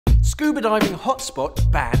Scuba diving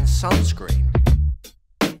hotspot bans sunscreen.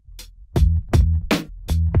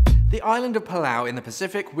 The island of Palau in the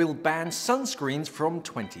Pacific will ban sunscreens from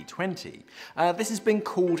 2020. This has been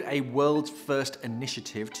called a world's first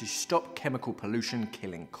initiative to stop chemical pollution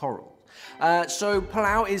killing coral. So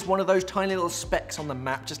Palau is one of those tiny little specks on the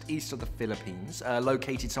map just east of the Philippines,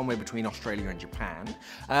 located somewhere between Australia and Japan,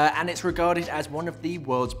 and it's regarded as one of the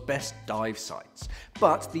world's best dive sites.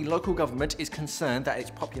 But the local government is concerned that its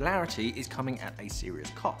popularity is coming at a serious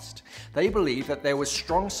cost. They believe that there was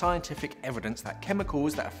strong scientific evidence that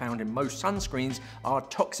chemicals that are found in most sunscreens are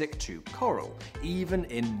toxic to coral, even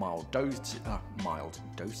in mild doses,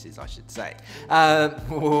 I should say.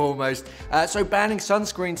 Almost. So banning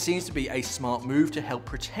sunscreen seems to be a smart move to help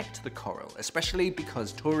protect the coral, especially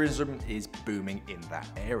because tourism is booming in that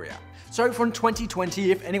area. So from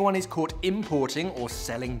 2020, if anyone is caught importing or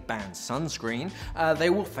selling banned sunscreen, they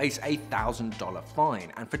will face a $1,000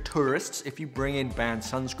 fine. And for tourists, if you bring in banned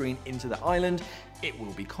sunscreen into the island, it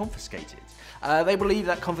will be confiscated. They believe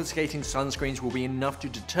that confiscating sunscreens will be enough to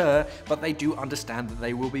deter, but they do understand that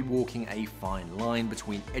they will be walking a fine line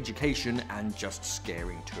between education and just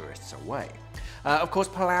scaring tourists away. Of course,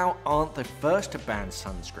 Palau aren't the first to ban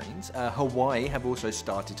sunscreens. Hawaii have also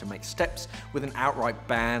started to make steps with an outright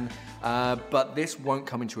ban, but this won't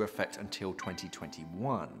come into effect until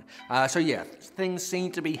 2021. So yeah, things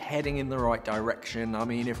seem to be heading in the right direction. I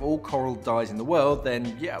mean, if all coral dies in the world,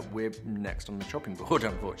 then yeah, we're next on the chopping board,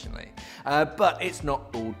 unfortunately. But it's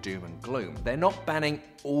not all doom and gloom. They're not banning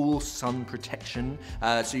all sun protection,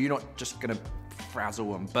 so you're not just going to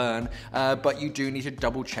frazzle and burn, but you do need to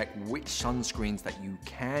double check which sunscreens that you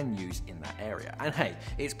can use in that area. And hey,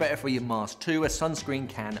 it's better for your mask too. A sunscreen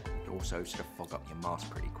can also sort of fog up your mask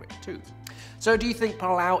pretty quick too. So do you think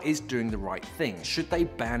Palau is doing the right thing? Should they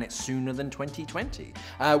ban it sooner than 2020?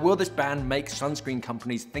 Will this ban make sunscreen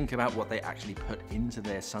companies think about what they actually put into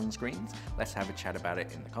their sunscreens? Let's have a chat about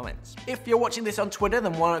it in the comments. If you're watching this on Twitter,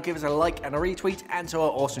 then why not give us a like and a retweet, and to our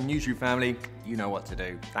awesome YouTube family, you know what to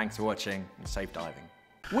do. Thanks for watching and safe diving.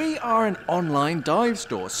 We are an online dive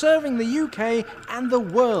store serving the UK and the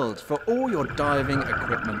world for all your diving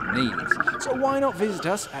equipment needs. So why not visit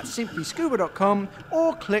us at simplyscuba.com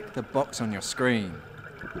or click the box on your screen.